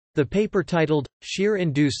The paper titled,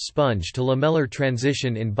 Shear-Induced Sponge to Lamellar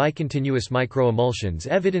Transition in Bicontinuous Microemulsions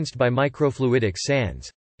Evidenced by Microfluidic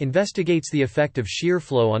Sands, investigates the effect of shear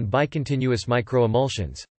flow on bicontinuous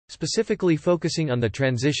microemulsions, specifically focusing on the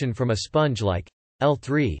transition from a sponge-like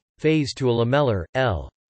L3 phase to a lamellar L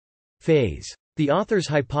phase. The authors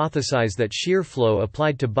hypothesize that shear flow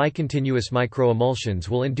applied to bicontinuous microemulsions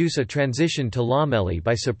will induce a transition to lamellae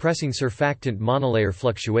by suppressing surfactant monolayer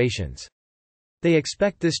fluctuations. They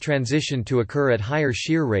expect this transition to occur at higher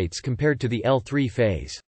shear rates compared to the L3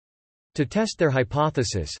 phase. To test their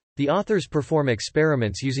hypothesis, the authors perform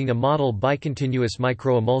experiments using a model bicontinuous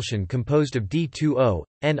microemulsion composed of D2O,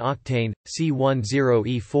 N-octane,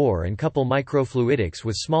 C10E4 and couple microfluidics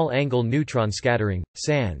with small-angle neutron scattering,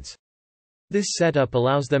 SANS. This setup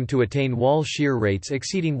allows them to attain wall shear rates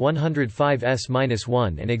exceeding 105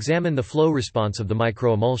 s-1 and examine the flow response of the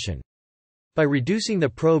microemulsion. By reducing the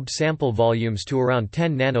probed sample volumes to around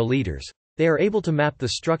 10 nanoliters, they are able to map the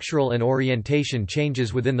structural and orientation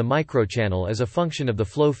changes within the microchannel as a function of the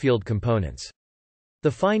flow field components.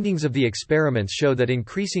 The findings of the experiments show that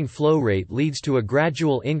increasing flow rate leads to a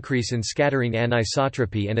gradual increase in scattering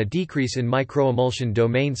anisotropy and a decrease in microemulsion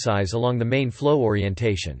domain size along the main flow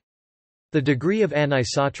orientation. The degree of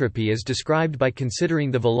anisotropy is described by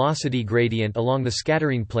considering the velocity gradient along the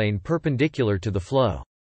scattering plane perpendicular to the flow.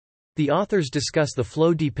 The authors discuss the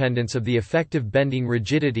flow dependence of the effective bending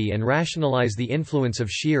rigidity and rationalize the influence of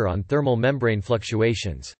shear on thermal membrane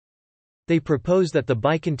fluctuations. They propose that the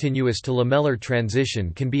bicontinuous to lamellar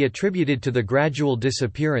transition can be attributed to the gradual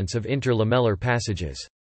disappearance of interlamellar passages.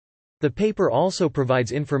 The paper also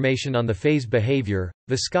provides information on the phase behavior,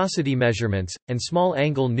 viscosity measurements, and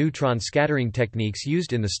small-angle neutron scattering techniques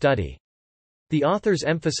used in the study. The authors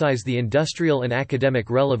emphasize the industrial and academic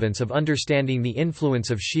relevance of understanding the influence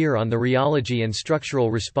of shear on the rheology and structural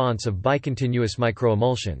response of bicontinuous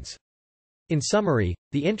microemulsions. In summary,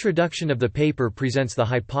 the introduction of the paper presents the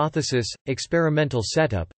hypothesis, experimental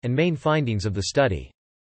setup, and main findings of the study.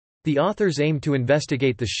 The authors aim to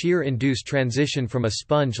investigate the shear-induced transition from a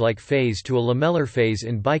sponge-like phase to a lamellar phase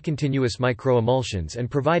in bicontinuous microemulsions and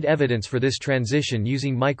provide evidence for this transition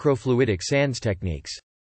using microfluidic SANS techniques.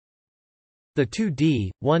 The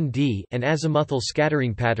 2D, 1D, and azimuthal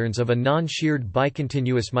scattering patterns of a non-sheared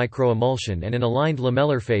bicontinuous microemulsion and an aligned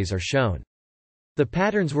lamellar phase are shown. The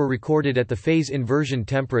patterns were recorded at the phase inversion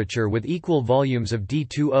temperature with equal volumes of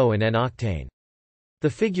D2O and N-octane. The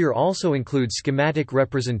figure also includes schematic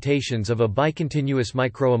representations of a bicontinuous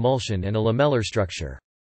microemulsion and a lamellar structure.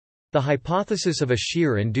 The hypothesis of a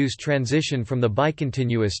shear-induced transition from the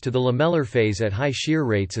bicontinuous to the lamellar phase at high shear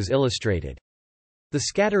rates is illustrated. The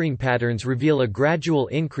scattering patterns reveal a gradual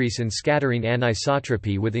increase in scattering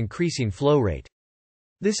anisotropy with increasing flow rate.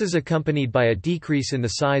 This is accompanied by a decrease in the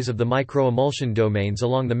size of the microemulsion domains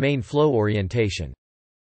along the main flow orientation.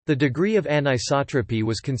 The degree of anisotropy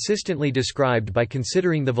was consistently described by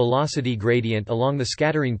considering the velocity gradient along the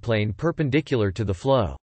scattering plane perpendicular to the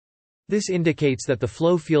flow. This indicates that the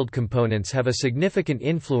flow field components have a significant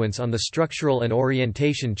influence on the structural and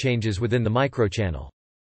orientation changes within the microchannel.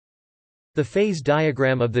 The phase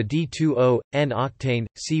diagram of the D2O, N-octane,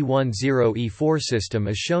 C10E4 system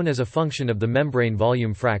is shown as a function of the membrane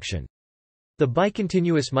volume fraction. The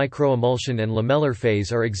bicontinuous microemulsion and lamellar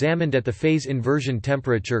phase are examined at the phase inversion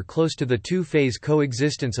temperature close to the two-phase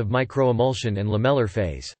coexistence of microemulsion and lamellar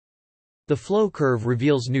phase. The flow curve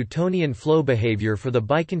reveals Newtonian flow behavior for the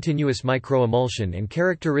bicontinuous microemulsion and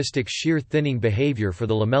characteristic shear thinning behavior for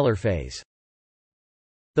the lamellar phase.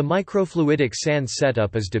 The microfluidic SANS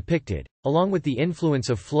setup is depicted, along with the influence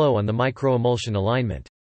of flow on the microemulsion alignment.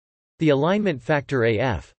 The alignment factor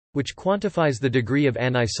AF, which quantifies the degree of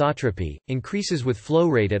anisotropy, increases with flow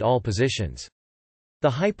rate at all positions. The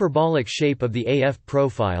hyperbolic shape of the AF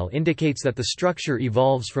profile indicates that the structure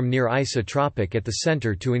evolves from near isotropic at the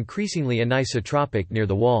center to increasingly anisotropic near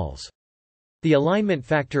the walls. The alignment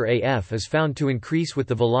factor AF is found to increase with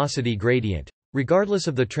the velocity gradient, regardless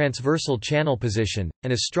of the transversal channel position,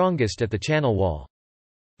 and is strongest at the channel wall.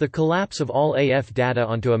 The collapse of all AF data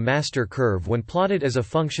onto a master curve when plotted as a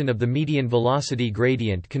function of the median velocity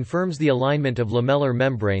gradient confirms the alignment of lamellar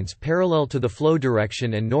membranes parallel to the flow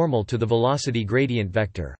direction and normal to the velocity gradient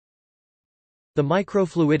vector. The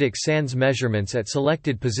microfluidic SANS measurements at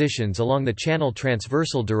selected positions along the channel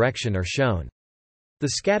transversal direction are shown.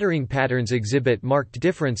 The scattering patterns exhibit marked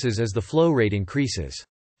differences as the flow rate increases.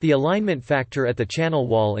 The alignment factor at the channel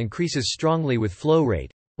wall increases strongly with flow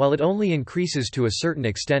rate, while it only increases to a certain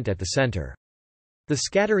extent at the center. The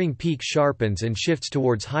scattering peak sharpens and shifts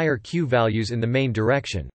towards higher Q values in the main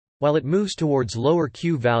direction, while it moves towards lower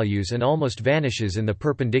Q values and almost vanishes in the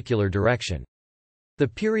perpendicular direction. The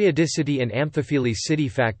periodicity and amphiphilicity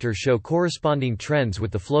factor show corresponding trends with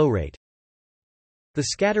the flow rate. The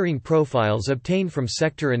scattering profiles obtained from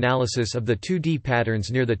sector analysis of the 2D patterns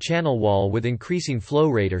near the channel wall with increasing flow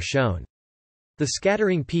rate are shown. The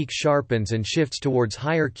scattering peak sharpens and shifts towards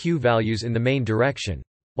higher Q values in the main direction,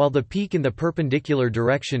 while the peak in the perpendicular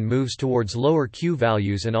direction moves towards lower Q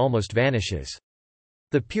values and almost vanishes.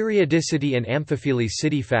 The periodicity and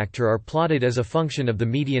amphiphilicity factor are plotted as a function of the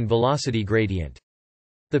median velocity gradient.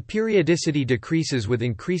 The periodicity decreases with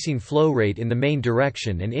increasing flow rate in the main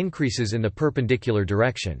direction and increases in the perpendicular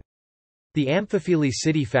direction. The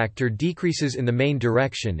amphiphilicity factor decreases in the main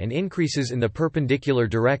direction and increases in the perpendicular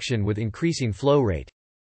direction with increasing flow rate.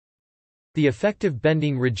 The effective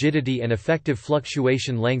bending rigidity and effective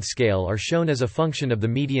fluctuation length scale are shown as a function of the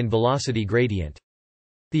median velocity gradient.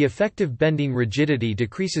 The effective bending rigidity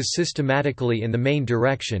decreases systematically in the main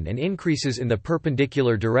direction and increases in the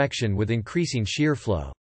perpendicular direction with increasing shear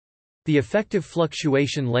flow. The effective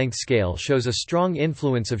fluctuation length scale shows a strong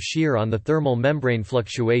influence of shear on the thermal membrane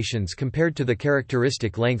fluctuations compared to the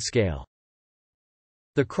characteristic length scale.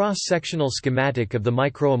 The cross-sectional schematic of the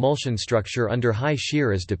microemulsion structure under high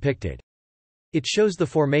shear is depicted. It shows the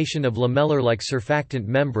formation of lamellar-like surfactant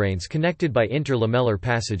membranes connected by interlamellar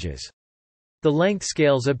passages. The length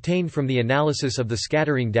scales obtained from the analysis of the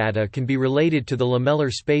scattering data can be related to the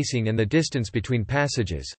lamellar spacing and the distance between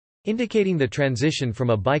passages, indicating the transition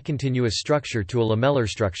from a bicontinuous structure to a lamellar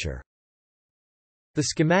structure. The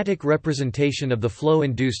schematic representation of the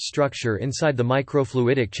flow-induced structure inside the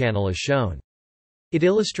microfluidic channel is shown. It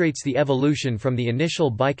illustrates the evolution from the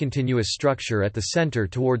initial bicontinuous structure at the center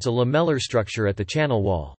towards a lamellar structure at the channel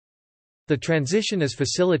wall. The transition is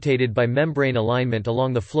facilitated by membrane alignment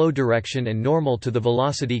along the flow direction and normal to the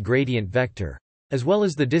velocity gradient vector, as well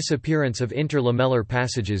as the disappearance of interlamellar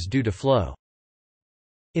passages due to flow.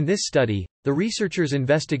 In this study, the researchers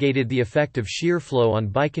investigated the effect of shear flow on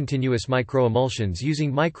bicontinuous microemulsions using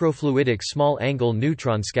microfluidic small-angle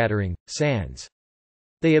neutron scattering, SANS.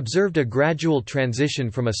 They observed a gradual transition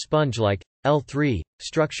from a sponge-like, L3,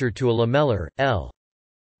 structure to a lamellar, L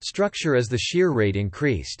structure as the shear rate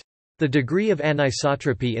increased. The degree of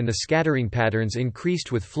anisotropy in the scattering patterns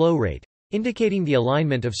increased with flow rate, indicating the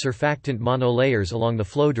alignment of surfactant monolayers along the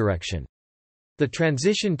flow direction. The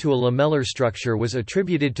transition to a lamellar structure was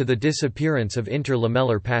attributed to the disappearance of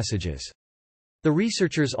interlamellar passages. The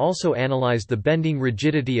researchers also analyzed the bending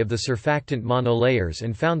rigidity of the surfactant monolayers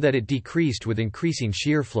and found that it decreased with increasing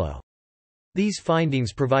shear flow. These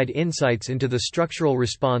findings provide insights into the structural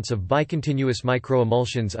response of bicontinuous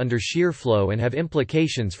microemulsions under shear flow and have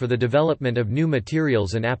implications for the development of new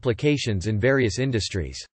materials and applications in various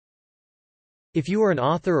industries. If you are an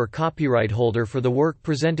author or copyright holder for the work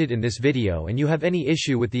presented in this video and you have any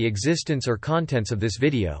issue with the existence or contents of this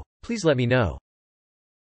video, please let me know.